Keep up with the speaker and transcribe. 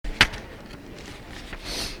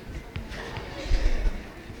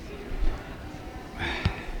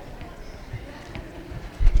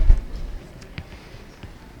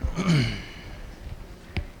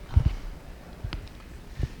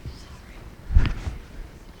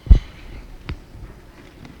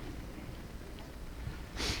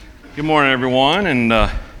Good morning, everyone,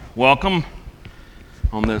 and welcome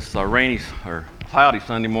on this rainy or cloudy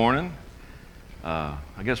Sunday morning. I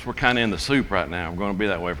guess we're kind of in the soup right now. We're going to be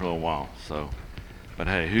that way for a little while. But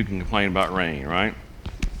hey, who can complain about rain, right?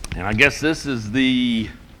 And I guess this is the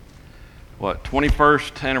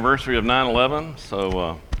 21st anniversary of 9/11. So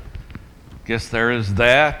I guess there is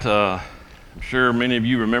that. I'm sure many of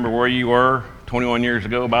you remember where you were 21 years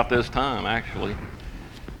ago about this time, actually,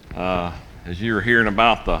 as you were hearing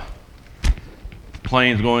about the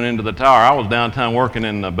planes going into the tower. I was downtown working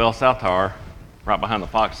in the Bell South Tower, right behind the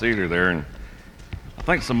Fox Theater there, and I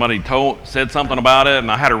think somebody said something about it, and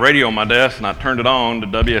I had a radio on my desk, and I turned it on to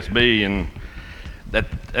WSB, and that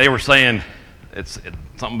they were saying it's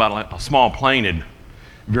something about like a small plane had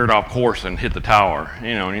veered off course and hit the tower,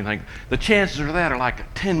 and you think the chances of that are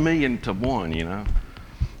like 10 million to 1,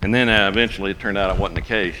 And then eventually it turned out it wasn't the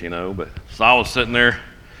case, But so I was sitting there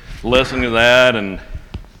listening to that, and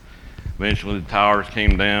eventually the towers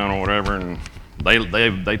came down or whatever, and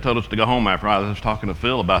they told us to go home after. I was talking to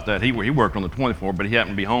Phil about that. He worked on the 24th, but he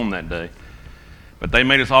happened to be home that day. But they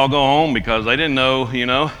made us all go home because they didn't know,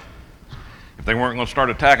 if they weren't going to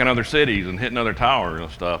start attacking other cities and hitting other towers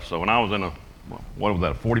and stuff. So when I was in a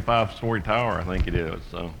 45-story tower, I think it is.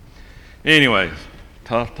 So anyways,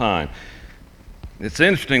 tough time. It's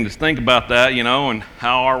interesting to think about that, and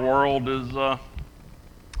how our world is a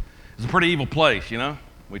pretty evil place,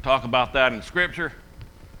 We talk about that in Scripture,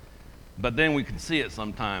 but then we can see it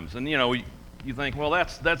sometimes. And, you think, well,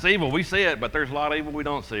 that's evil. We see it, but there's a lot of evil we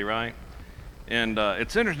don't see, right? And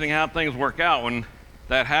it's interesting how things work out. When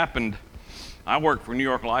that happened, I worked for New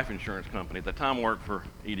York Life Insurance Company. At the time, I worked for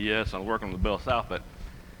EDS. I was working on the Bell South. But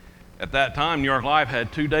at that time, New York Life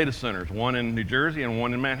had two data centers, one in New Jersey and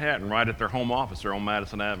one in Manhattan, right at their home office there on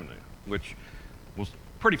Madison Avenue, which was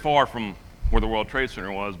pretty far from where the World Trade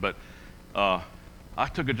Center was. But I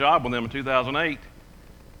took a job with them in 2008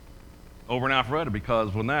 over in Alpharetta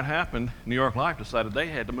because when that happened, New York Life decided they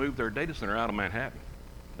had to move their data center out of Manhattan.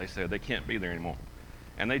 They said they can't be there anymore.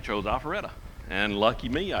 And they chose Alpharetta. And lucky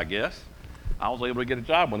me, I guess, I was able to get a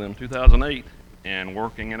job with them in 2008 and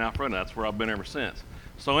working in Alpharetta. That's where I've been ever since.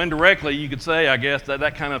 So indirectly, you could say, I guess,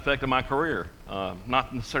 that kind of affected my career.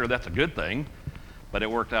 Not necessarily that's a good thing, but it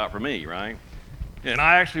worked out for me, right? And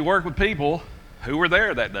I actually worked with people who were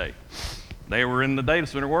there that day. They were in the data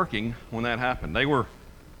center working when that happened. They were a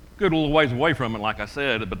good little ways away from it, like I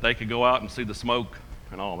said, but they could go out and see the smoke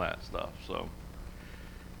and all that stuff. So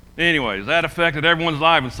anyways, that affected everyone's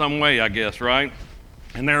life in some way, I guess, right?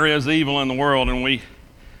 And there is evil in the world, and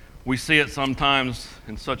we see it sometimes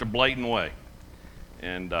in such a blatant way.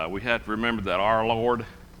 And we have to remember that our Lord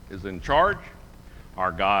is in charge,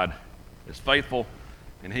 our God is faithful,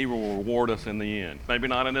 and He will reward us in the end. Maybe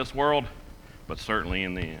not in this world, but certainly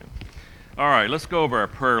in the end. All right, let's go over our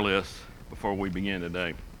prayer list before we begin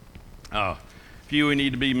today. A few we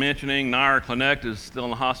need to be mentioning. Naira Connect is still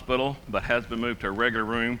in the hospital, but has been moved to a regular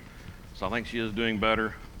room, so I think she is doing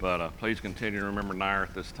better. But please continue to remember Naira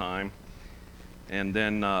at this time. And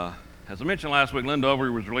then, as I mentioned last week, Linda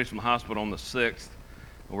Overy was released from the hospital on the 6th,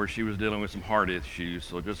 where she was dealing with some heart issues.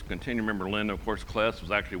 So just continue to remember Linda. Of course, Kless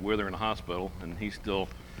was actually with her in the hospital, and he's still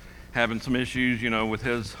having some issues, with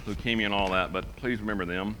his leukemia and all that. But please remember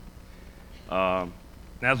them.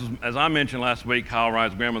 As I mentioned last week, Kyle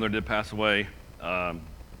Wright's grandmother did pass away I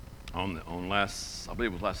believe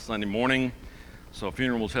it was last Sunday morning. So a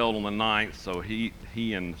funeral was held on the 9th. So he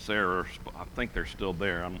and Sarah, I think they're still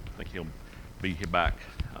there. I don't think he'll be back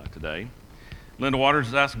today. Linda Waters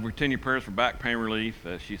is asking for continued prayers for back pain relief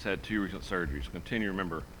as she's had 2 recent surgeries. Continue to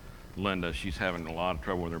remember Linda. She's having a lot of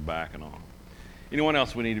trouble with her back and all. Anyone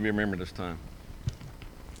else we need to be remembered this time?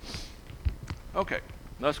 Okay.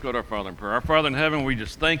 Let's go to our Father in prayer. Our Father in heaven, we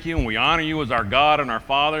just thank you and we honor you as our God and our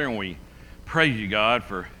Father, and we praise you, God,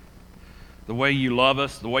 for the way you love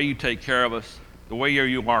us, the way you take care of us, the way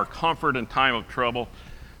you are comfort in time of trouble,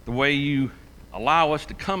 the way you allow us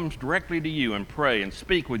to come directly to you and pray and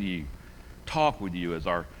speak with you, talk with you as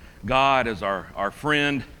our God, as our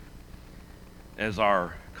friend, as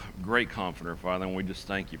our great comforter, Father, and we just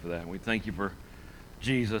thank you for that. And we thank you for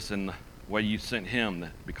Jesus and the way you sent him,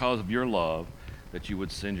 that because of your love, that you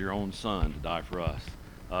would send your own Son to die for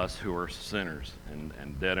us who are sinners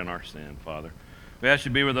and dead in our sin, Father. We ask you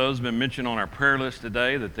to be with those who have been mentioned on our prayer list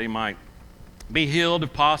today, that they might be healed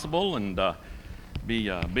if possible, and be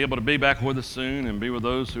able to be back with us soon, and be with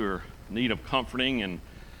those who are in need of comforting, and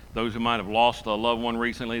those who might have lost a loved one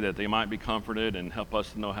recently, that they might be comforted, and help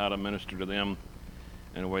us to know how to minister to them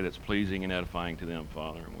in a way that's pleasing and edifying to them,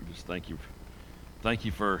 Father. And we just thank you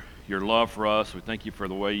for your love for us. We thank you for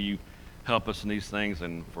the way you help us in these things,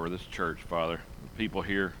 and for this church, Father, the people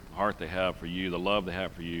here the heart they have for you, the love they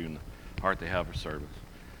have for you, and the heart they have for service.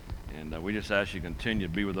 And we just ask you to continue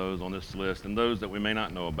to be with those on this list and those that we may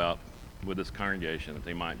not know about with this congregation, that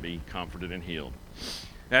they might be comforted and healed.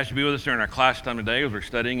 I ask you to be with us during our class time today as we're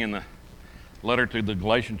studying in the letter to the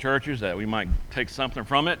Galatian churches, that we might take something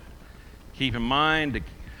from it. Keep in mind to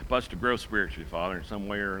help us to grow spiritually, Father, in some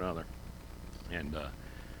way or another. And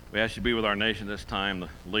we ask you to be with our nation this time, the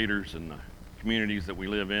leaders and the communities that we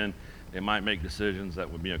live in. They might make decisions that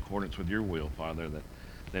would be in accordance with your will, Father, that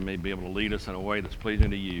they may be able to lead us in a way that's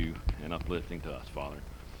pleasing to you and uplifting to us, Father.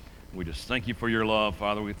 We just thank you for your love,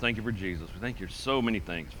 Father. We thank you for Jesus. We thank you for so many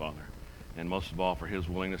things, Father. And most of all, for his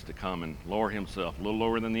willingness to come and lower himself, a little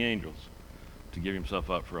lower than the angels, to give himself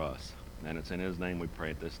up for us. And it's in his name we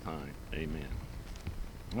pray at this time. Amen.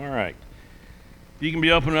 All right. You can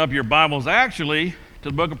be opening up your Bibles actually to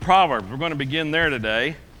the book of Proverbs. We're going to begin there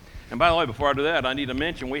today. And by the way, before I do that, I need to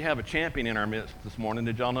mention we have a champion in our midst this morning.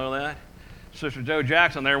 Did y'all know that? Sister Joe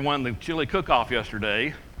Jackson there won the chili cook-off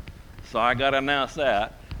yesterday. So I got to announce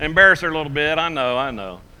that. Embarrass her a little bit, I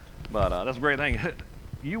know. But that's a great thing.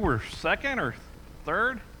 You were second or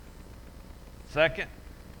third? Second?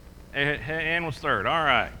 Ann was third. All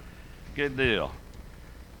right. Good deal.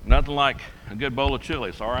 Nothing like a good bowl of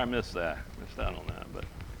chili. Sorry I missed that. Missed out on that, but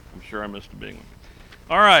I'm sure I missed a big one.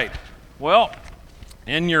 All right. Well,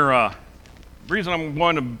 in your reason I'm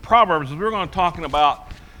going to Proverbs is we're going to talking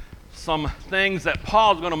about some things that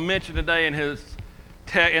Paul's going to mention today in his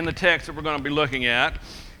in the text that we're going to be looking at.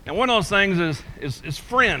 And one of those things is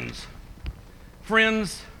friends.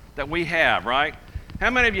 Friends that we have, right? How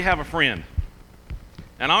many of you have a friend?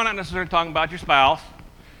 And I'm not necessarily talking about your spouse.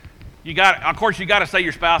 Of course, you got to say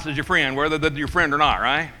your spouse is your friend, whether they're your friend or not,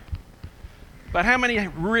 right? But how many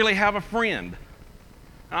really have a friend?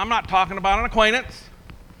 And I'm not talking about an acquaintance.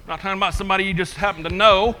 I'm not talking about somebody you just happen to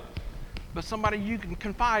know, but somebody you can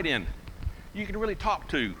confide in, you can really talk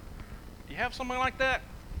to. Do you have somebody like that?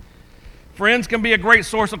 Friends can be a great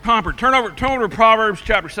source of comfort. Turn over to Proverbs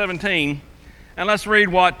chapter 17, and let's read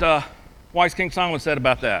what Wise King Solomon said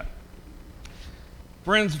about that.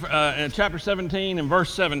 Friends, in chapter 17 and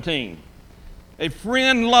verse 17. A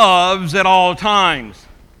friend loves at all times,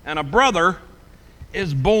 and a brother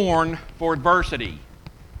is born for adversity.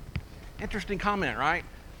 Interesting comment, right?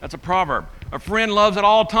 That's a proverb. A friend loves at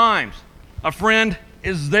all times. A friend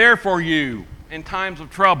is there for you in times of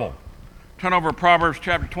trouble. Turn over to Proverbs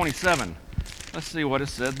chapter 27. Let's see what it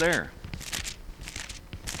said there.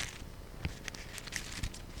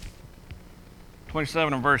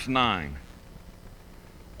 27 and verse 9.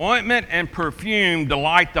 Ointment and perfume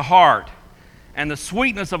delight the heart, and the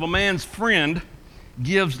sweetness of a man's friend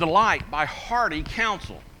gives delight by hearty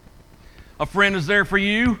counsel. A friend is there for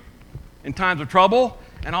you in times of trouble,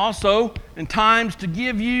 and also in times to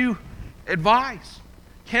give you advice,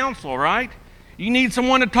 counsel, right? You need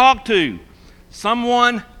someone to talk to,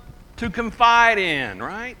 someone to confide in,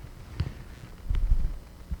 right?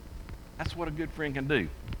 That's what a good friend can do.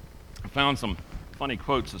 I found some funny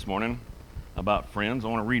quotes this morning about friends. I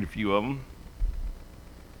want to read a few of them.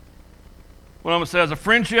 One of them says, a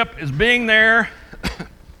friendship is being there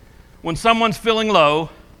when someone's feeling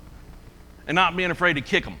low and not being afraid to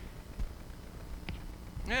kick them.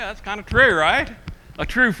 Yeah, that's kind of true, right? A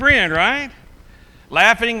true friend, right?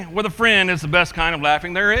 Laughing with a friend is the best kind of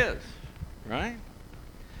laughing there is, right?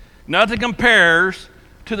 Nothing compares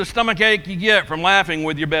to the stomachache you get from laughing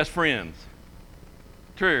with your best friends.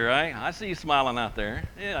 True, right? I see you smiling out there.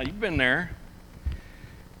 Yeah, you've been there.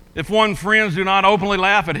 If one's friends do not openly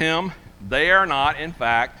laugh at him, they are not, in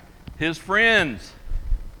fact, his friends.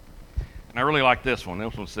 And I really like this one.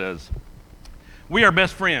 This one says, we are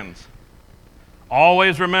best friends.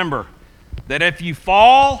 Always remember that if you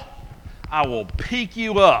fall, I will pick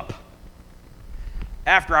you up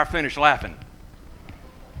after I finish laughing.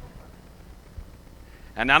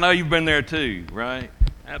 And I know you've been there too, right?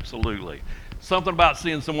 Absolutely. Something about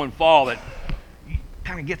seeing someone fall that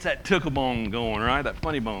kind of gets that tickle bone going, right? That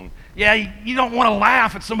funny bone. Yeah, you don't want to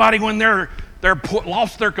laugh at somebody when they're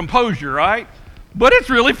lost their composure, right? But it's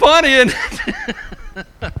really funny, isn't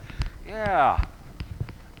it? Yeah.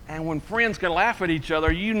 And when friends can laugh at each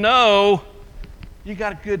other, you know you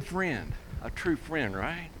got a good friend, a true friend,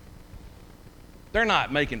 right? They're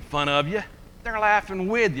not making fun of you. They're laughing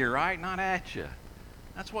with you, right? Not at you.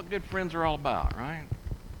 That's what good friends are all about, right?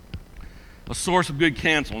 A source of good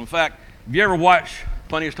counsel. In fact, have you ever watched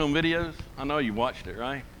Funniest Home Videos? I know you watched it,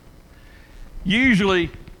 right?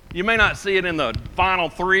 Usually, you may not see it in the final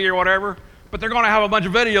 3 or whatever, but they're going to have a bunch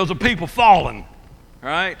of videos of people falling,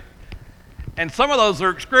 right? And some of those are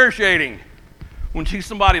excruciating. When you see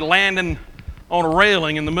somebody landing on a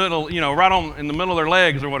railing in the middle, right in the middle of their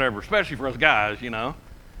legs or whatever, especially for us guys, And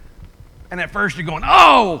at first you're going,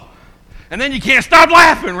 oh! And then you can't stop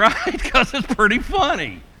laughing, right? Because it's pretty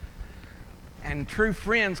funny. And true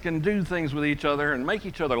friends can do things with each other and make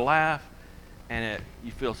each other laugh, and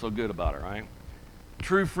you feel so good about it, right?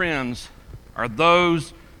 True friends are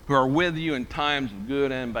those who are with you in times of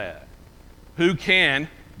good and bad, who can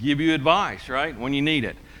give you advice, right, when you need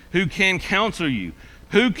it, who can counsel you,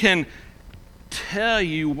 who can tell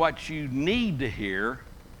you what you need to hear,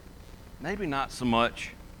 maybe not so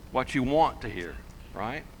much what you want to hear,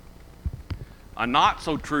 right? A not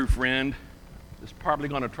so true friend is probably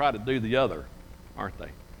going to try to do the other, aren't they?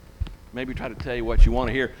 Maybe try to tell you what you want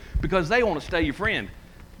to hear because they want to stay your friend.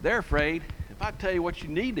 They're afraid if I tell you what you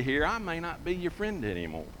need to hear, I may not be your friend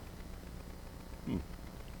anymore.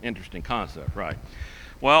 Interesting concept, right?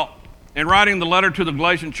 Well, in writing the letter to the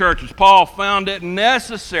Galatian churches, Paul found it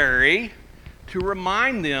necessary to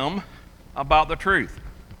remind them about the truth.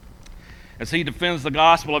 As he defends the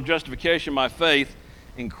gospel of justification by faith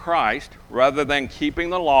in Christ, rather than keeping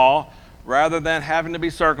the law, rather than having to be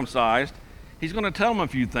circumcised, he's going to tell them a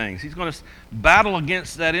few things. He's going to battle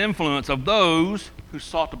against that influence of those who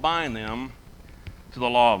sought to bind them to the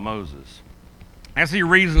law of Moses. As he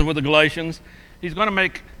reasons with the Galatians, he's going to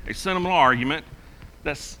make a sentimental argument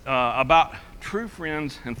that's about true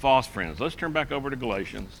friends and false friends. Let's turn back over to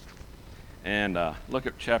Galatians and look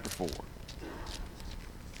at chapter 4.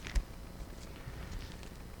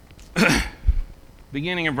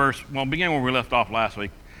 Beginning where we left off last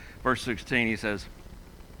week, verse 16, he says,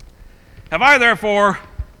 "Have I therefore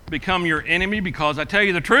become your enemy because I tell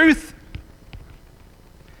you the truth?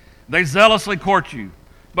 They zealously court you,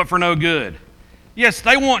 but for no good. Yes,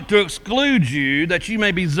 they want to exclude you that you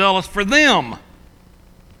may be zealous for them.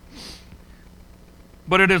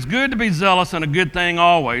 But it is good to be zealous and a good thing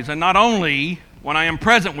always, and not only when I am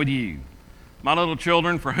present with you. My little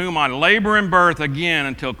children, for whom I labor in birth again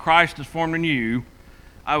until Christ is formed in you,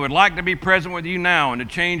 I would like to be present with you now and to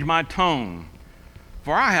change my tone,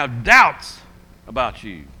 for I have doubts about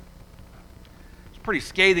you." It's pretty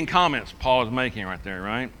scathing comments Paul is making right there,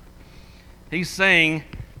 right? He's saying,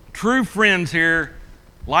 true friends here,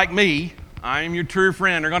 like me, I am your true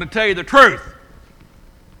friend, are going to tell you the truth.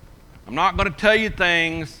 I'm not going to tell you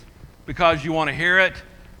things because you want to hear it.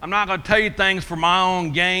 I'm not going to tell you things for my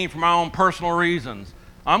own gain, for my own personal reasons.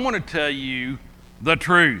 I'm going to tell you the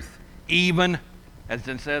truth, even, as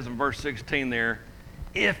it says in verse 16 there,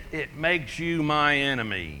 if it makes you my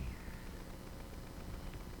enemy.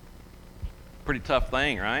 Pretty tough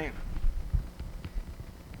thing, right?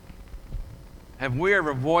 Have we ever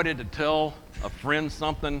avoided to tell a friend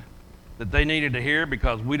something that they needed to hear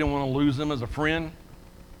because we didn't want to lose them as a friend?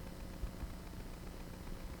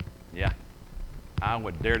 Yeah, I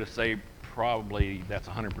would dare to say probably that's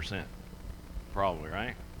 100%. Probably,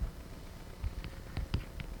 right?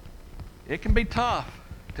 It can be tough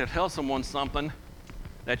to tell someone something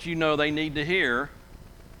that you know they need to hear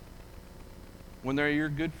when they're your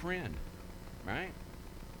good friend, right?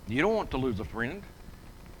 You don't want to lose a friend.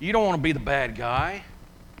 You don't want to be the bad guy.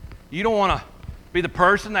 You don't want to be the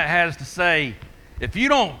person that has to say, if you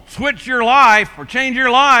don't switch your life or change your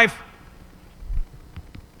life,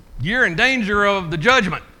 you're in danger of the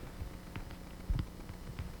judgment.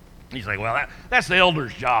 You say, well, that's the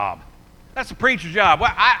elder's job. That's the preacher's job.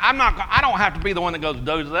 Well, I don't have to be the one that goes and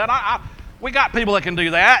does that. We got people that can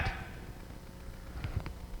do that.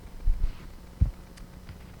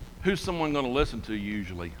 Who's someone going to listen to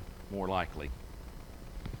usually, more likely?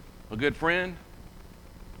 A good friend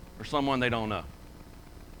or someone they don't know?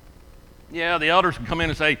 Yeah, the elders can come in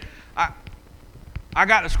and say, I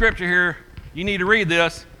got the scripture here. You need to read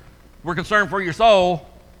this. We're concerned for your soul.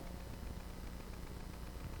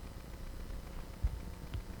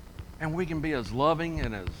 And we can be as loving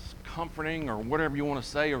and as comforting or whatever you want to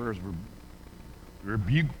say, or as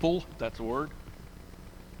rebukeful, if that's a word.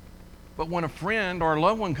 But when a friend or a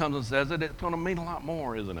loved one comes and says it, it's going to mean a lot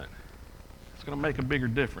more, isn't it? It's going to make a bigger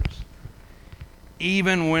difference.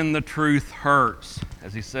 Even when the truth hurts,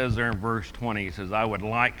 as he says there in verse 20, he says, I would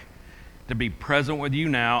like to be present with you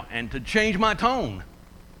now and to change my tone,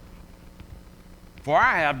 for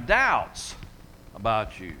I have doubts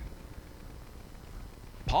about you.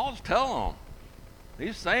 Paul's telling them.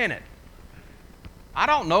 He's saying it. I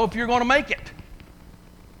don't know if you're going to make it.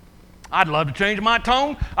 I'd love to change my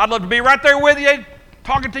tone. I'd love to be right there with you,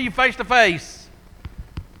 talking to you face to face.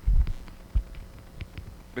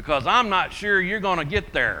 Because I'm not sure you're going to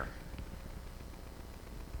get there.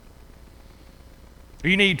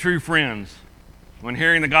 You need true friends. When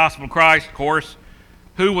hearing the gospel of Christ, of course,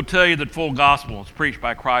 who will tell you that full gospel is preached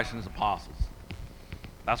by Christ and his apostles?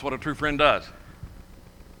 That's what a true friend does.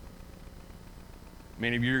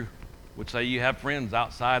 Many of you would say you have friends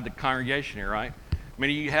outside the congregation here, right?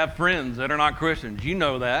 Many of you have friends that are not Christians. You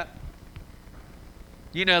know that.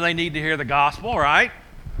 You know they need to hear the gospel, right?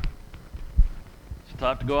 It's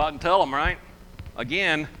tough to go out and tell them, right?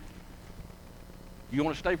 Again, you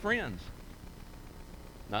want to stay friends.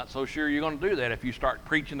 Not so sure you're going to do that if you start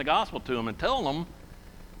preaching the gospel to them and telling them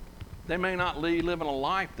they may not be living a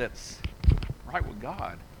life that's right with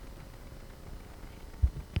God.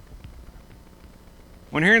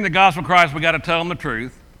 When hearing the gospel of Christ, we got to tell them the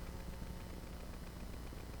truth.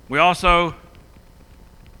 We also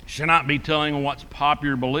should not be telling them what's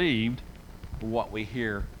popular believed, but what we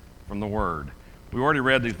hear from the Word. We already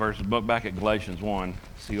read these verses. Look back at Galatians 1.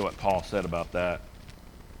 See what Paul said about that.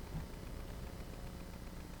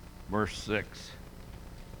 Verse 6.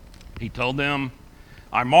 He told them,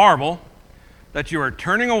 I marvel that you are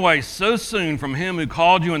turning away so soon from him who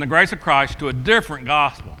called you in the grace of Christ to a different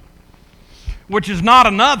gospel, which is not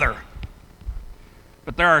another.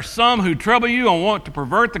 But there are some who trouble you and want to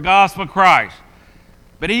pervert the gospel of Christ.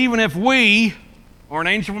 But even if we, or an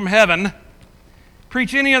angel from heaven,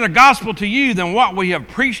 preach any other gospel to you than what we have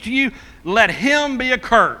preached to you, let him be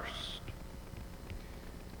accursed.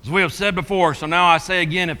 As we have said before, so now I say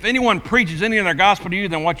again, if anyone preaches any other gospel to you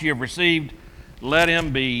than what you have received, let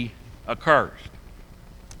him be accursed.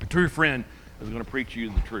 A true friend is going to preach you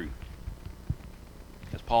the truth.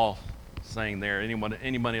 As Paul's saying there,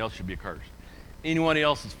 anybody else should be accursed. Anybody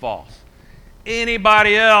else is false.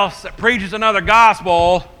 Anybody else that preaches another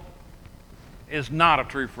gospel is not a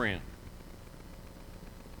true friend.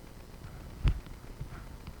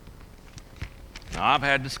 Now, I've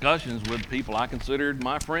had discussions with people I considered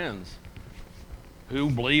my friends who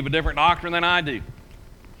believe a different doctrine than I do.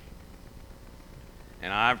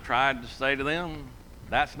 And I've tried to say to them,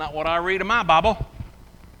 that's not what I read in my Bible.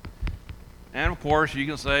 And of course, you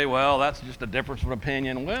can say, well, that's just a difference of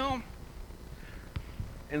opinion. Well,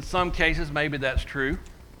 in some cases, maybe that's true.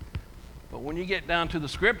 But when you get down to the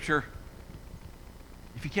Scripture,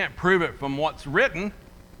 if you can't prove it from what's written,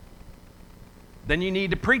 then you need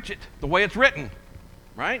to preach it the way it's written,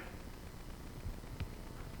 right?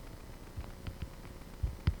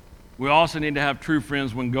 We also need to have true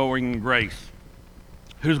friends when going in grace.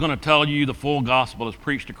 Who's going to tell you the full gospel is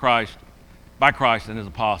preached to Christ, by Christ and his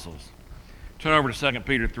apostles? Turn over to 2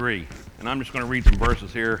 Peter 3, and I'm just going to read some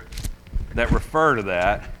verses here that refer to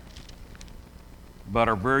that, but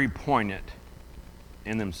are very poignant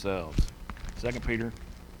in themselves. 2 Peter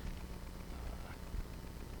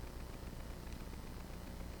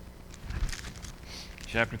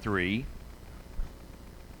chapter 3.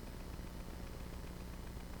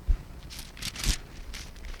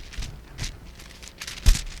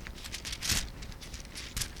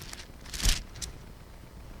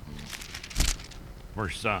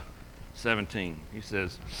 Verse 17, he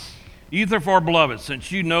says, "You therefore, beloved,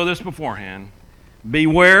 since you know this beforehand,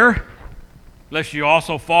 beware lest you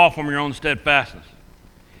also fall from your own steadfastness,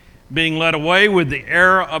 being led away with the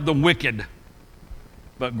error of the wicked,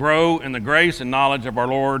 but grow in the grace and knowledge of our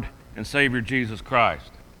Lord and Savior Jesus Christ."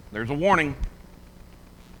 There's a warning.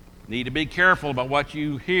 You need to be careful about what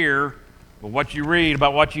you hear, about what you read,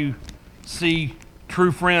 about what you see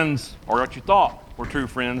true friends, or what you thought were true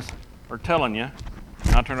friends, are telling you.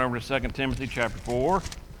 Now turn over to 2 Timothy chapter 4.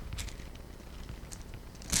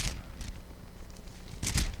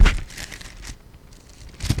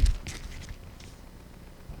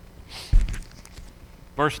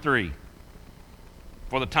 Verse 3.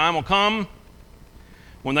 "For the time will come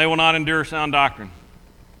when they will not endure sound doctrine,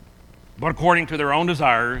 but according to their own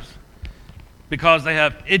desires, because they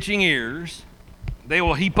have itching ears, they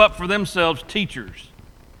will heap up for themselves teachers,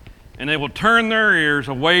 and they will turn their ears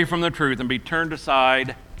away from the truth and be turned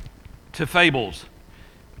aside to fables.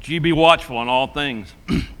 But ye be watchful in all things.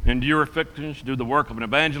 Endure afflictions, do the work of an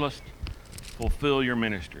evangelist, fulfill your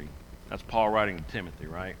ministry." That's Paul writing to Timothy,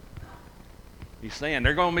 right? He's saying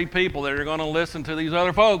there are going to be people that are going to listen to these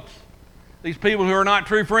other folks, these people who are not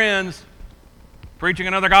true friends, preaching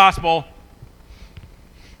another gospel.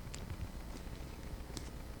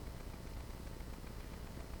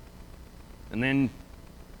 And then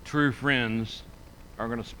true friends are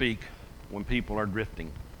going to speak when people are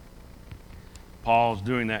drifting. Paul's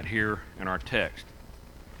doing that here in our text.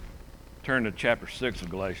 Turn to chapter 6 of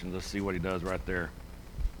Galatians. Let's see what he does right there.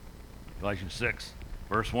 Galatians 6,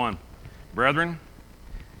 verse 1. "Brethren,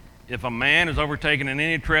 if a man is overtaken in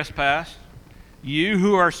any trespass, you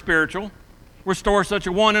who are spiritual, restore such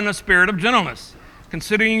a one in a spirit of gentleness,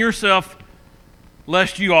 considering yourself,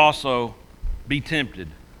 lest you also be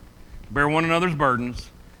tempted. Bear one another's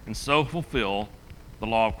burdens, and so fulfill the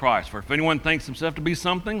law of Christ. For if anyone thinks himself to be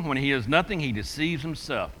something, when he is nothing, he deceives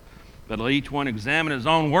himself. But let each one examine his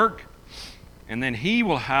own work, and then he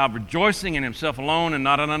will have rejoicing in himself alone and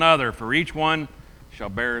not in another, for each one shall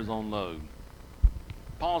bear his own load.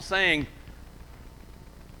 Paul's saying,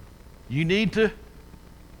 you need to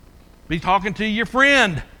be talking to your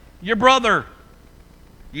friend, your brother.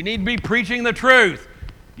 You need to be preaching the truth.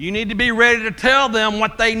 You need to be ready to tell them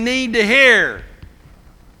what they need to hear,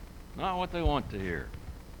 not what they want to hear.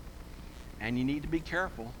 And you need to be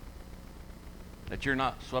careful that you're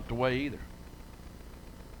not swept away either.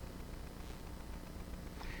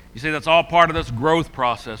 You see, that's all part of this growth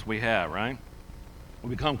process we have, right? We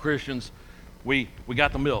become Christians. We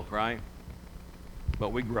got the milk, right? But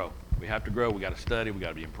we grow. We have to grow. We got to study. We got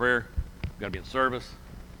to be in prayer. We got to be in service.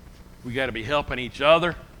 We got to be helping each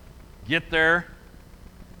other get there.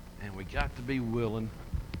 And we got to be willing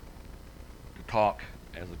to talk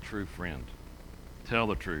as a true friend. Tell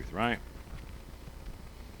the truth, right?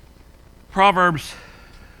 Proverbs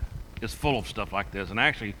is full of stuff like this. And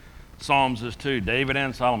actually, Psalms is too. David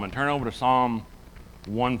and Solomon. Turn over to Psalm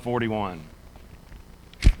 141.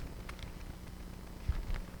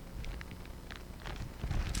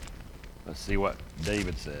 Let's see what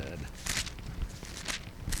David said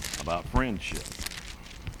about friendship.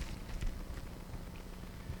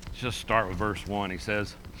 Let's just start with verse 1. He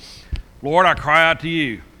says, Lord, I cry out to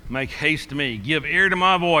you. Make haste to me. Give ear to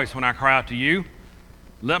my voice when I cry out to you.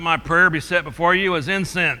 Let my prayer be set before you as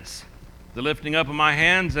incense, the lifting up of my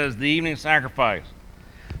hands as the evening sacrifice.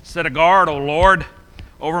 Set a guard, O Lord,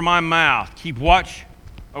 over my mouth. Keep watch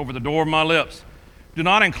over the door of my lips. Do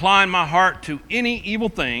not incline my heart to any evil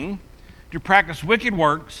thing, to practice wicked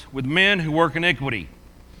works with men who work iniquity,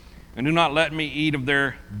 and do not let me eat of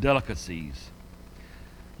their delicacies.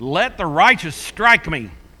 Let the righteous strike me,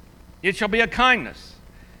 it shall be a kindness,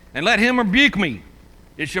 and let him rebuke me,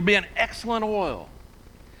 it shall be an excellent oil.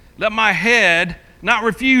 Let my head not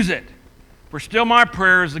refuse it, for still my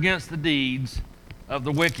prayer is against the deeds of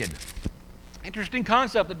the wicked. Interesting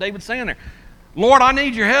concept that David's saying there. Lord, I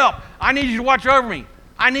need your help. I need you to watch over me.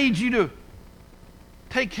 I need you to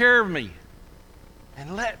take care of me.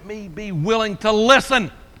 And let me be willing to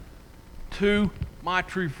listen to my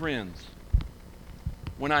true friends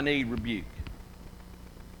when I need rebuke,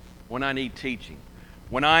 when I need teaching,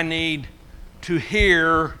 when I need to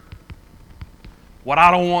hear what I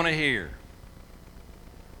don't want to hear.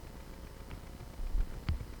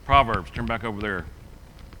 Proverbs, turn back over there.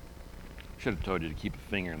 Should have told you to keep a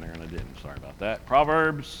finger in there, and I didn't. Sorry about that.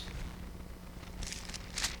 Proverbs.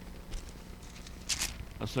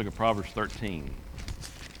 Let's look at Proverbs 13.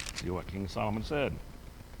 See what King Solomon said.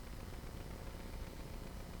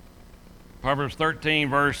 Proverbs 13,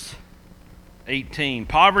 verse 18.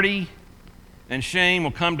 Poverty and shame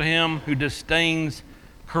will come to him who disdains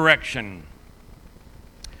correction,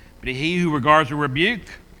 but he who regards a rebuke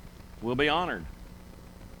will be honored.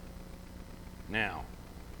 Now,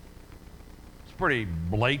 it's pretty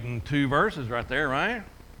blatant two verses right there, right?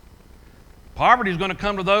 Poverty is going to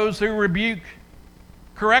come to those who rebuke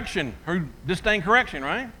correction, who disdain correction,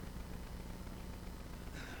 right?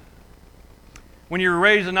 When you were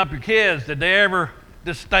raising up your kids, did they ever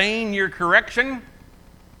disdain your correction?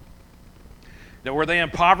 Were they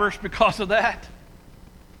impoverished because of that?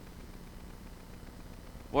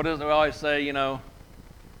 What does it always say, when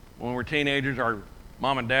we're teenagers, our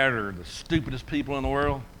mom and dad are the stupidest people in the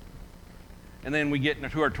world? And then we get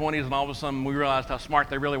into our 20s and all of a sudden we realize how smart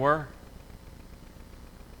they really were?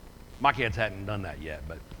 My kids hadn't done that yet,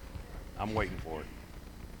 but I'm waiting for it.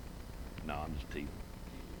 No, I'm just teasing.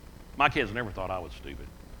 My kids never thought I was stupid.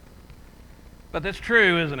 But that's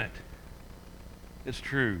true, isn't it? It's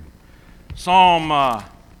true. Proverbs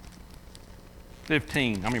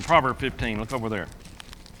 15. Look over there.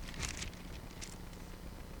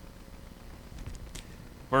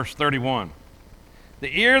 Verse 31.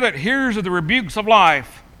 The ear that hears of the rebukes of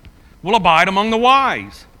life will abide among the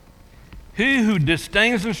wise. He who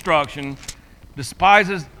disdains instruction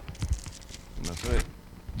despises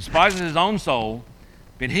his own soul,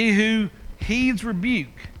 but he who heeds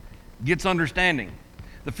rebuke gets understanding.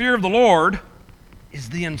 The fear of the Lord is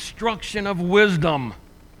the instruction of wisdom,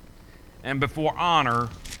 and before honor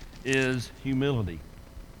is humility.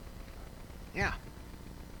 Yeah.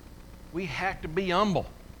 We have to be humble,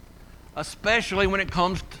 especially when it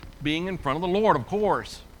comes to being in front of the Lord, of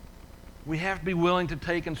course. We have to be willing to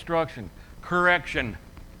take instruction, correction,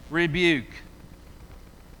 rebuke.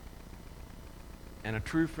 And a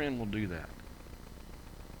true friend will do that.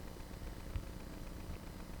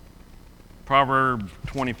 Proverbs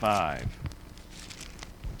 25.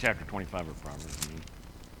 Chapter 25 of Proverbs.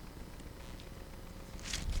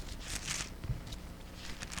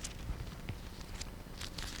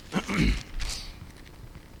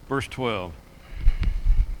 Verse 12.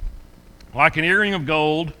 Like an earring of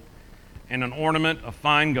gold and an ornament of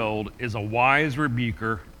fine gold is a wise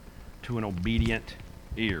rebuker to an obedient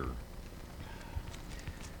ear.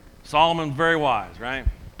 Solomon's very wise, right?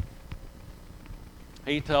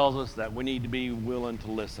 He tells us that we need to be willing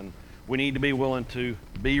to listen. We need to be willing to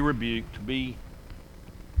be rebuked, to be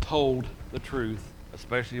told the truth,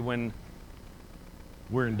 especially when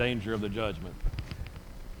we're in danger of the judgment.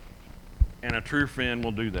 And a true friend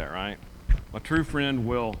will do that, right? A true friend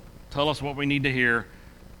will tell us what we need to hear.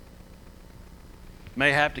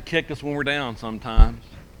 May have to kick us when we're down sometimes,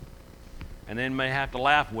 and then may have to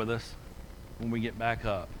laugh with us when we get back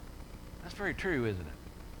up. That's very true, isn't it?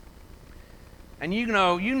 And you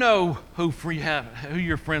know who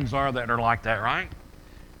your friends are that are like that, right?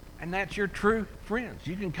 And that's your true friends.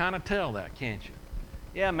 You can kind of tell that, can't you?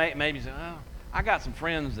 Yeah, maybe say, oh, I got some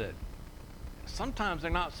friends that sometimes they're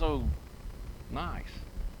not so nice.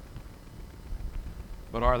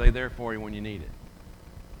 But are they there for you when you need it?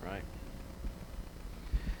 Right?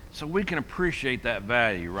 So we can appreciate that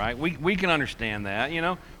value, right? We can understand that, you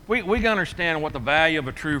know. We can understand what the value of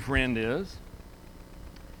a true friend is.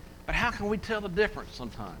 But how can we tell the difference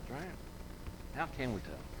sometimes, right? How can we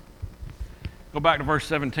tell? Go back to verse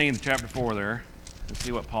 17 of chapter 4 there and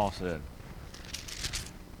see what Paul said.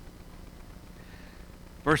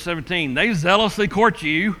 Verse 17, they zealously court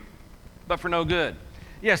you, but for no good.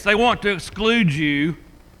 Yes, they want to exclude you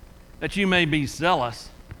that you may be zealous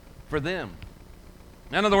for them.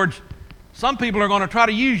 In other words, some people are going to try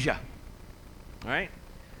to use you, right?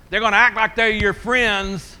 They're going to act like they're your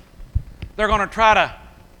friends. They're going to try to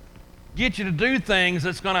get you to do things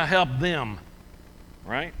that's going to help them,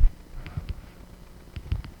 right?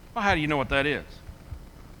 Well, how do you know what that is?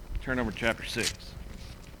 Turn over to chapter 6,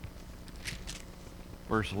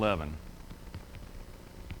 verse 11.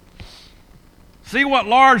 See what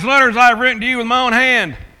large letters I have written to you with my own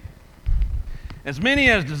hand. As many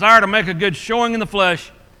as desire to make a good showing in the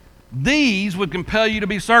flesh, these would compel you to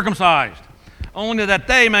be circumcised, only that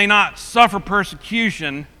they may not suffer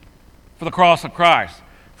persecution for the cross of Christ.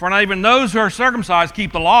 For not even those who are circumcised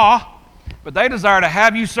keep the law, but they desire to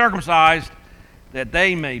have you circumcised, that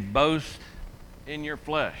they may boast in your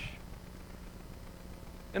flesh.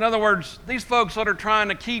 In other words, these folks that are trying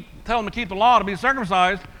to tell them to keep the law to be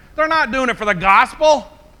circumcised, they're not doing it for the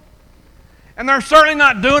gospel. And they're certainly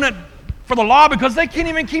not doing it for the law because they can't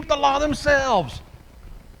even keep the law themselves.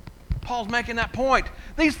 Paul's making that point.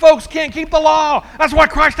 These folks can't keep the law. That's why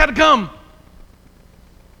Christ had to come.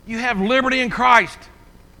 You have liberty in Christ.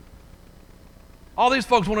 All these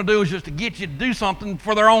folks want to do is just to get you to do something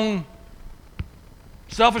for their own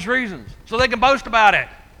selfish reasons, so they can boast about it,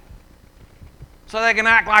 so they can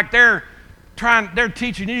act like they're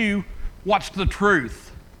teaching you what's the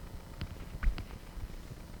truth,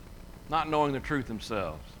 not knowing the truth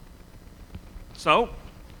themselves. So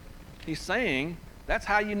he's saying that's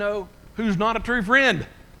how you know who's not a true friend.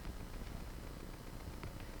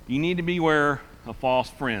 You need to beware of false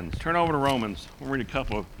friends. Turn over to Romans. We'll read a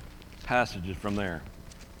couple of passages from there.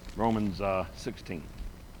 Romans 16.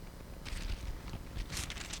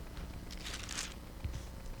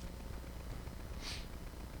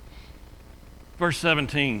 Verse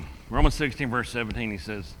 17, Romans 16, verse 17, he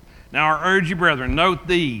says, Now I urge you, brethren, note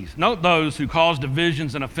those who cause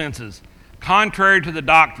divisions and offenses, contrary to the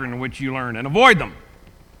doctrine which you learned, and avoid them.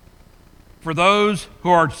 For those who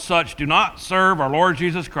are such do not serve our Lord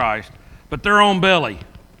Jesus Christ, but their own belly,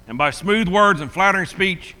 and by smooth words and flattering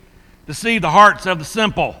speech deceive the hearts of the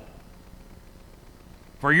simple.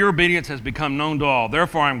 For your obedience has become known to all.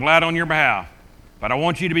 Therefore I am glad on your behalf, but I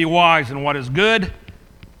want you to be wise in what is good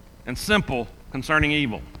and simple concerning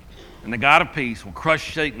evil. And the God of peace will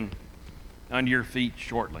crush Satan under your feet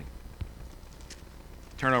shortly.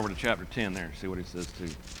 Turn over to chapter 10 there and see what he says too.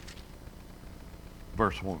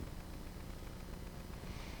 Verse 1.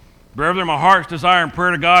 Brethren, my heart's desire and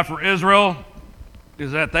prayer to God for Israel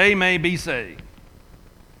is that they may be saved.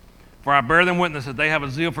 For I bear them witness that they have a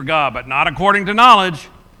zeal for God, but not according to knowledge.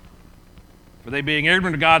 For they, being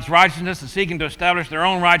ignorant of God's righteousness and seeking to establish their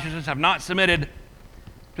own righteousness, have not submitted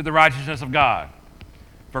to the righteousness of God.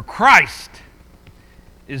 For Christ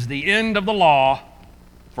is the end of the law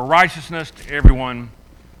for righteousness to everyone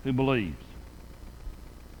who believes.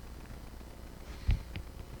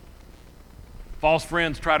 False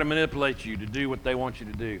friends try to manipulate you to do what they want you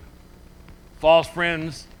to do. False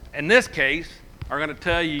friends, in this case, are going to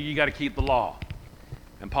tell you you got to keep the law.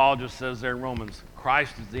 And Paul just says there in Romans,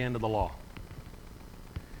 Christ is the end of the law.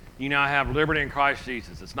 You now have liberty in Christ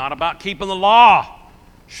Jesus. It's not about keeping the law.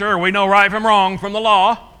 Sure, we know right from wrong from the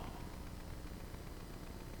law.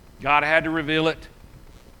 God had to reveal it.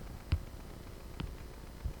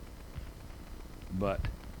 But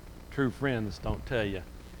true friends don't tell you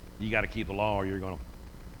got to keep the law or you're going to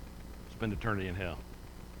spend eternity in hell.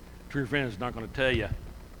 True friends not going to tell you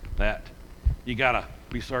that you got to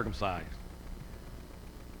be circumcised.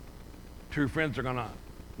 True friends are not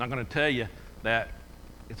going to tell you that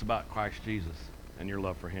it's about Christ Jesus and your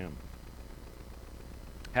love for him.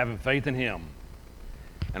 Having faith in him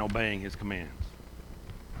and obeying his commands.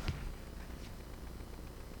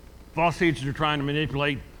 False teachers are trying to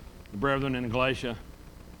manipulate the brethren in Galatia.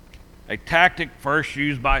 A tactic first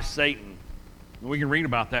used by Satan. And we can read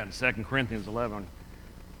about that in 2 Corinthians 11.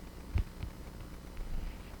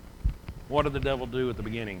 What did the devil do at the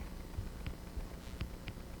beginning?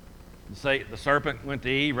 The serpent went to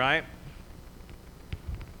Eve, right?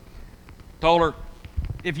 Told her,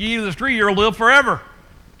 if you eat of this tree, you'll live forever.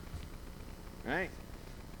 Right?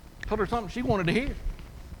 Told her something she wanted to hear.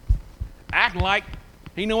 Acting like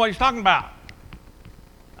he knew what he's talking about.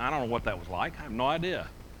 I don't know what that was like. I have no idea.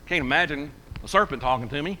 Can't imagine a serpent talking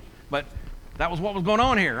to me, but that was what was going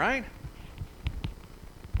on here, right?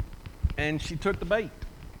 And she took the bait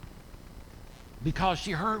because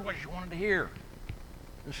she heard what she wanted to hear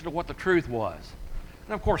instead of what the truth was.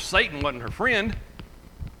 And of course, Satan wasn't her friend,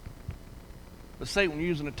 but Satan was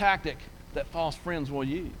using a tactic that false friends will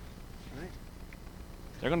use. Right?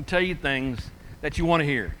 They're going to tell you things that you want to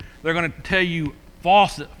hear. They're going to tell you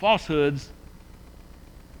falsehoods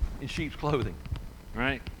in sheep's clothing,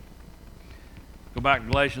 right? Go back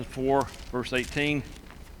to Galatians 4, verse 18.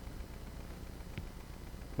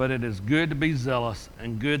 But it is good to be zealous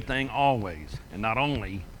and good thing always, and not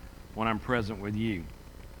only when I'm present with you.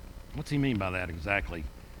 What's he mean by that exactly?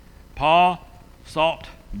 Paul sought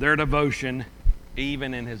their devotion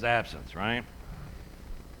even in his absence, right?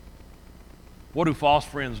 What do false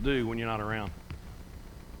friends do when you're not around?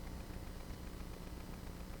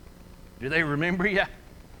 Do they remember you?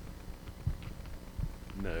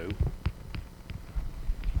 No.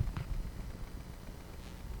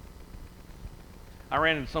 I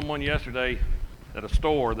ran into someone yesterday at a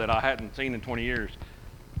store that I hadn't seen in 20 years.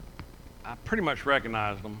 I pretty much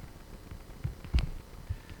recognized them.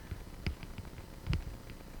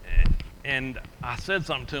 And I said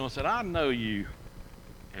something to him. I said, I know you.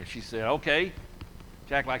 And she said, okay.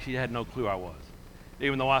 She acted like she had no clue I was,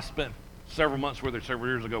 even though I spent several months with her several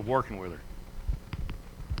years ago working with her.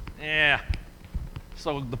 Yeah.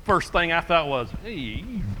 So the first thing I thought was, hey,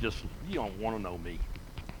 you don't want to know me.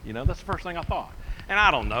 You know, that's the first thing I thought. And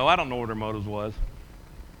I don't know what her motives was.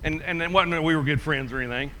 And it wasn't that we were good friends or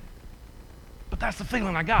anything. But that's the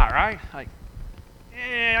feeling I got, right? Like,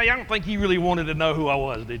 yeah, I don't think you really wanted to know who I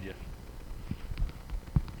was, did you?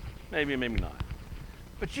 Maybe, maybe not.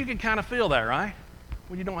 But you can kind of feel that, right?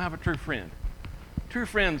 When you don't have a true friend. True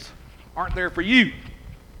friends aren't there for you.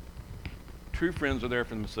 True friends are there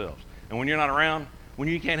for themselves. And when you're not around, when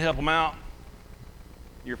you can't help them out,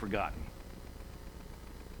 you're forgotten.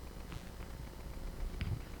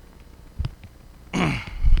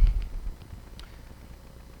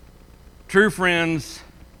 True friends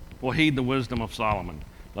will heed the wisdom of Solomon.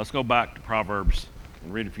 Let's go back to Proverbs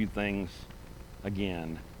and read a few things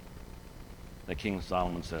again that King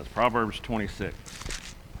Solomon says. Proverbs 26.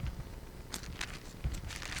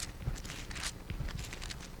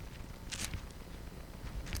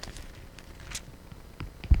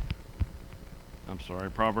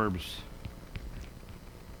 Proverbs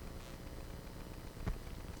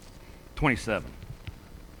 27.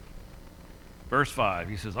 Verse 5,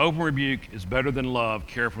 he says, open rebuke is better than love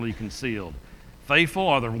carefully concealed. Faithful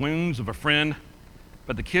are the wounds of a friend,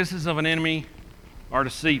 but the kisses of an enemy are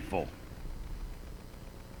deceitful.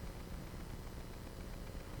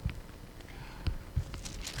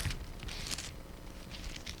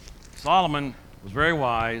 Solomon was very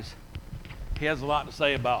wise. He has a lot to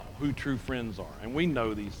say about who true friends are. And we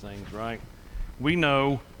know these things, right? We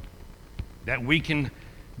know that we can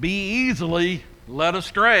be easily led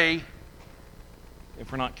astray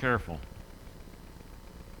if we're not careful.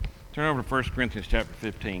 Turn over to 1 Corinthians chapter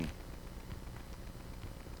 15.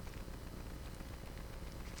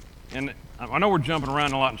 And I know we're jumping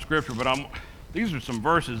around a lot in Scripture, but these are some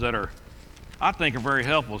verses that I think are very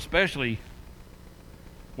helpful, especially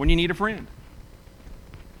when you need a friend.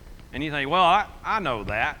 And you think, well, I know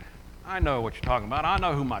that. I know what you're talking about. I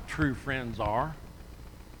know who my true friends are.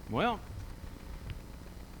 Well,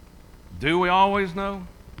 do we always know?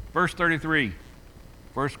 Verse 33,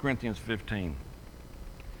 1 Corinthians 15.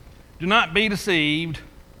 Do not be deceived.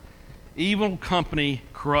 Evil company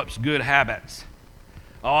corrupts good habits.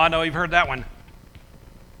 Oh, I know you've heard that one.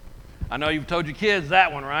 I know you've told your kids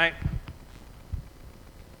that one, right?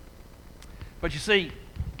 But you see,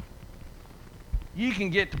 you can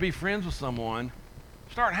get to be friends with someone,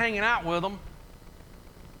 start hanging out with them,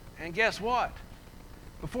 and guess what?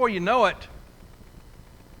 Before you know it,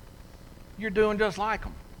 you're doing just like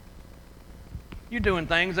them. You're doing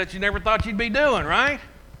things that you never thought you'd be doing, right?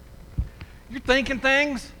 You're thinking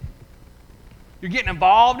things. You're getting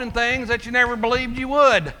involved in things that you never believed you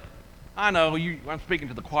would. I know, I'm speaking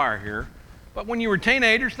to the choir here, but when you were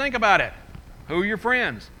teenagers, think about it. Who are your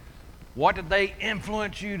friends? What did they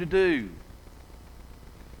influence you to do?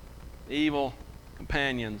 Evil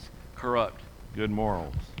companions corrupt good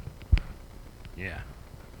morals. Yeah.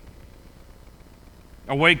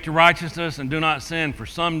 Awake to righteousness and do not sin, for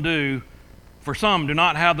some do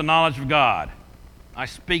not have the knowledge of God. I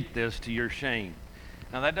speak this to your shame.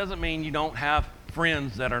 Now that doesn't mean you don't have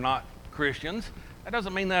friends that are not Christians. That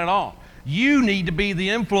doesn't mean that at all. You need to be the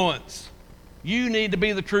influence. You need to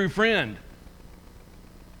be the true friend.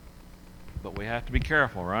 But we have to be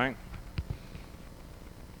careful, right?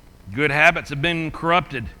 Good habits have been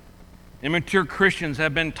corrupted. Immature Christians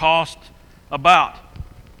have been tossed about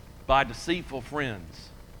by deceitful friends.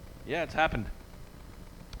 Yeah, it's happened.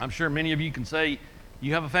 I'm sure many of you can say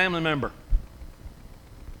you have a family member,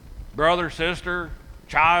 brother, sister,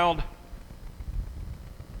 child,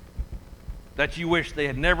 that you wish they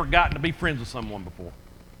had never gotten to be friends with someone before.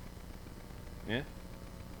 Yeah,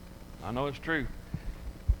 I know it's true.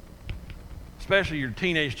 Especially your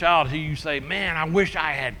teenage child who you say, man, I wish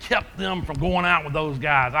I had kept them from going out with those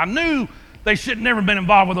guys. I knew they should have never been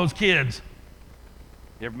involved with those kids.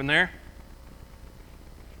 You ever been there?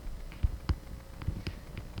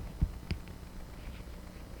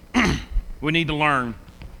 We need to learn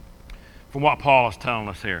from what Paul is telling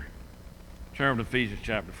us here. Turn to Ephesians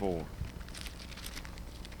chapter 4.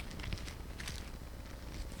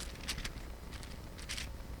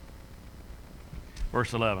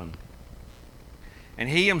 Verse 11. And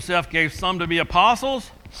he himself gave some to be apostles,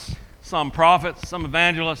 some prophets, some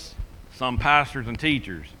evangelists, some pastors and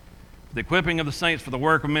teachers, for the equipping of the saints for the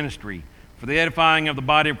work of ministry, for the edifying of the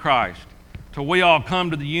body of Christ, till we all come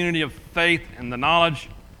to the unity of faith and the knowledge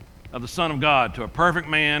of the Son of God, to a perfect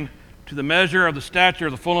man, to the measure of the stature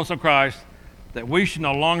of the fullness of Christ, that we should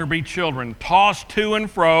no longer be children, tossed to and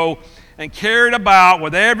fro, and carried about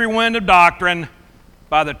with every wind of doctrine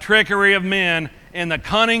by the trickery of men, in the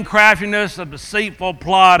cunning craftiness of deceitful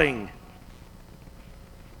plotting,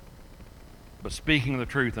 but speaking the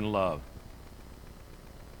truth in love.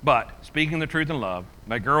 But speaking the truth in love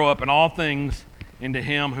may grow up in all things into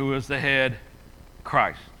him who is the head,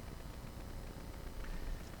 Christ.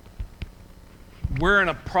 We're in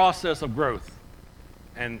a process of growth,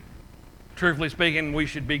 and truthfully speaking, we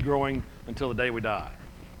should be growing until the day we die.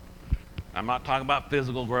 I'm not talking about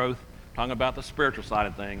physical growth, I'm talking about the spiritual side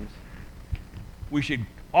of things. We should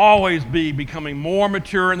always be becoming more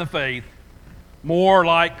mature in the faith, more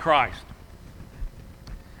like Christ.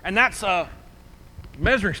 And that's a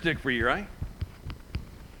measuring stick for you, right?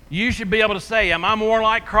 You should be able to say, am I more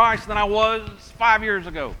like Christ than I was 5 years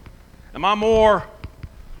ago? Am I more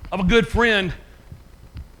of a good friend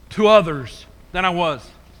to others than I was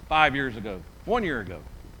 5 years ago, 1 year ago?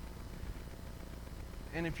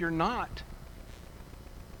 And if you're not,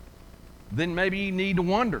 then maybe you need to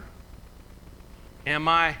wonder, am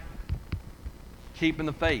I keeping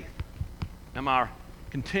the faith? Am I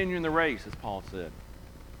continuing the race, as Paul said?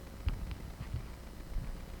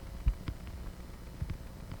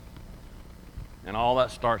 And all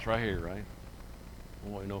that starts right here, right?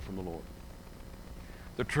 What we know from the Lord.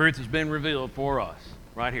 The truth has been revealed for us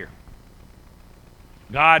right here.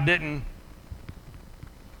 God didn't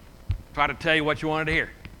try to tell you what you wanted to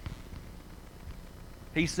hear.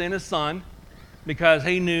 He sent his son because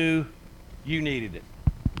he knew you needed it.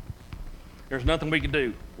 There's nothing we could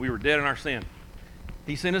do. We were dead in our sin.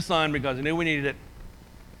 He sent his son because he knew we needed it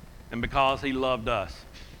and because he loved us.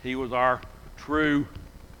 He was our true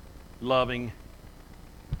loving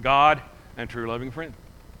God and true loving friend,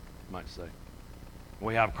 you might say.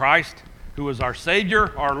 We have Christ, who is our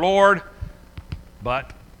Savior, our Lord,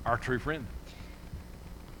 but our true friend.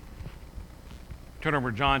 Turn over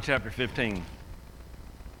to John chapter 15.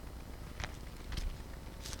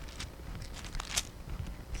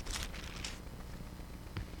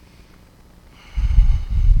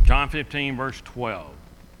 John 15, verse 12.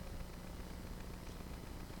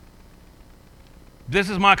 This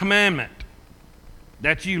is my commandment,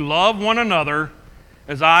 that you love one another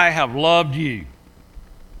as I have loved you.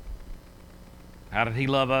 How did he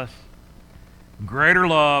love us? Greater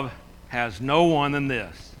love has no one than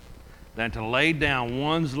this, than to lay down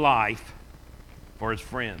one's life for his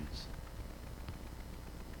friends.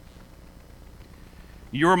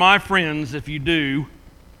 You are my friends if you do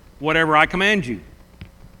whatever I command you.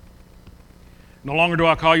 No longer do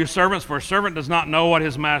I call you servants, for a servant does not know what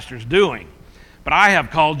his master is doing. But I have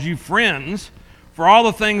called you friends, for all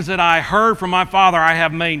the things that I heard from my Father I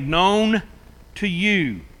have made known to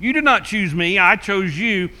you. You did not choose me, I chose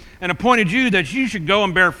you and appointed you that you should go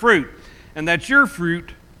and bear fruit, and that your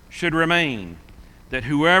fruit should remain, that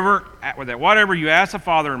whatever you ask the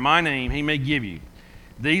Father in my name, he may give you.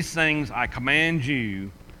 These things I command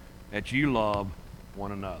you, that you love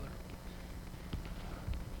one another.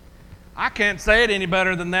 I can't say it any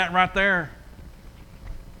better than that right there.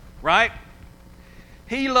 Right?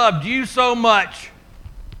 He loved you so much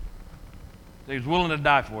that he was willing to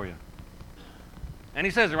die for you. And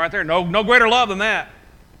he says it right there, no greater love than that.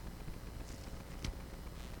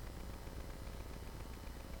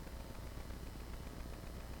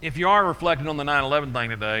 If you are reflecting on the 9/11 thing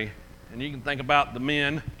today, and you can think about the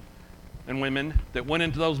men and women that went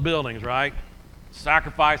into those buildings, right?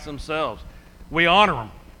 Sacrificed themselves. We honor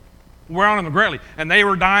them. We honor them greatly. And they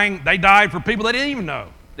were dying, they died for people they didn't even know.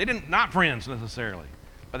 Not friends necessarily,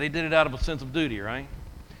 but they did it out of a sense of duty, right?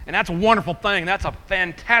 And that's a wonderful thing. That's a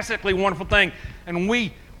fantastically wonderful thing. And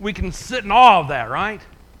we can sit in awe of that, right?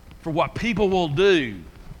 For what people will do.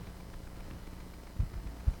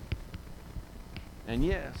 And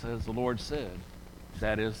yes, as the Lord said,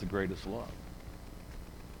 that is the greatest love.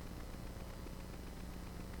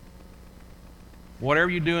 Whatever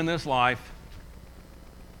you do in this life,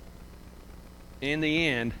 in the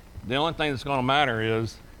end, the only thing that's going to matter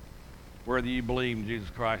is whether you believe in Jesus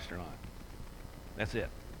Christ or not. That's it.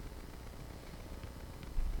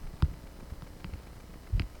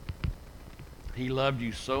 He loved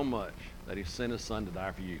you so much that he sent his son to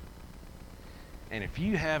die for you. And if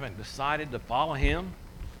you haven't decided to follow him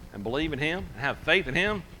and believe in him and have faith in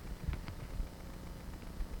him,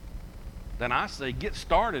 then I say get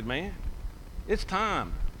started, man. It's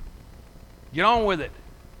time. Get on with it.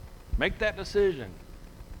 Make that decision.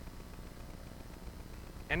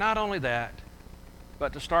 And not only that,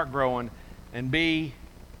 but to start growing and be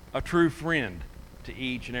a true friend to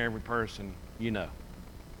each and every person you know.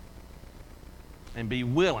 And be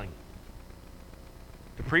willing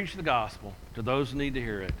to preach the gospel to those who need to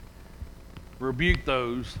hear it. Rebuke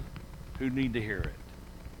those who need to hear it.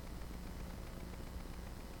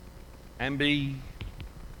 And be,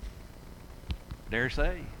 dare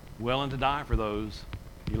say, willing to die for those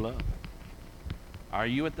you love. Are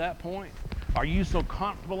you at that point? Are you so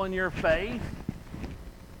comfortable in your faith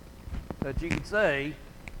that you could say,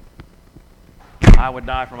 I would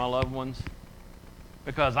die for my loved ones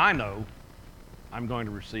because I know I'm going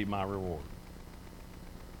to receive my reward?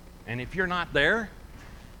 And if you're not there,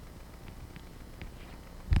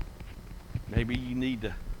 maybe you need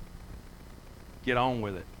to get on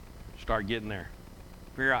with it. Start getting there.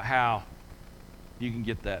 Figure out how you can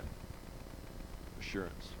get that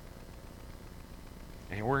assurance.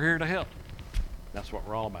 And we're here to help. That's what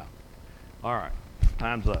we're all about. All right.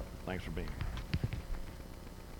 Time's up. Thanks for being here.